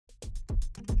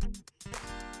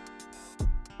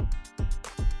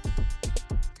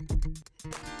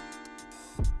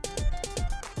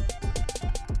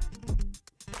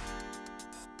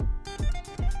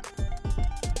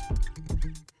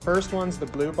first ones, the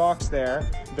blue box there,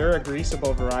 they're a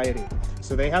greasable variety.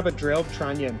 So they have a drilled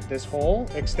trunnion. This hole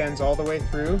extends all the way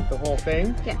through the whole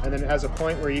thing, and then it has a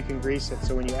point where you can grease it.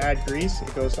 So when you add grease,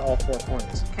 it goes to all 4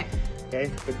 points. Okay,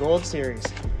 the Gold Series.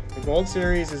 The Gold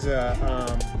Series is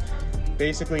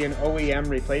basically an OEM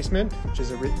replacement, which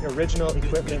is original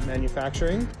equipment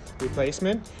manufacturing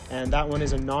replacement, and that one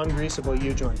is a non-greasable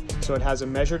U-joint. So it has a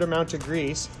measured amount of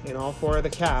grease in all 4 of the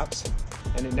caps,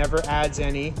 and it never adds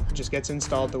any, it just gets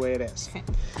installed the way it is.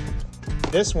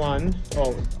 This one,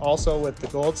 also with the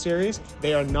Gold Series,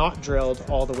 they are not drilled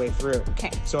all the way through.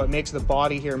 So it makes the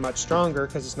body here much stronger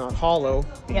because it's not hollow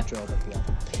being drilled at the end.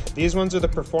 These ones are the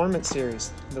Performance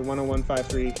Series, the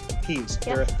 10153Ps.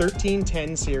 They're a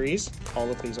 1310 series,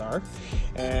 all of these are.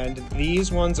 And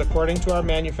these ones, according to our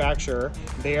manufacturer,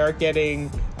 they are getting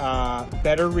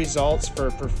better results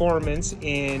for performance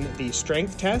in the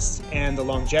strength tests and the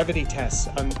longevity tests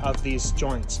of these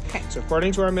joints. So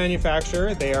according to our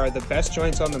manufacturer, they are the best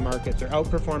joints on the market. They're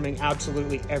outperforming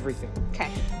absolutely everything.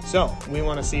 So we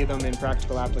want to see them in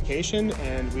practical application,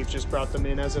 and we've just brought them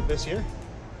in as of this year.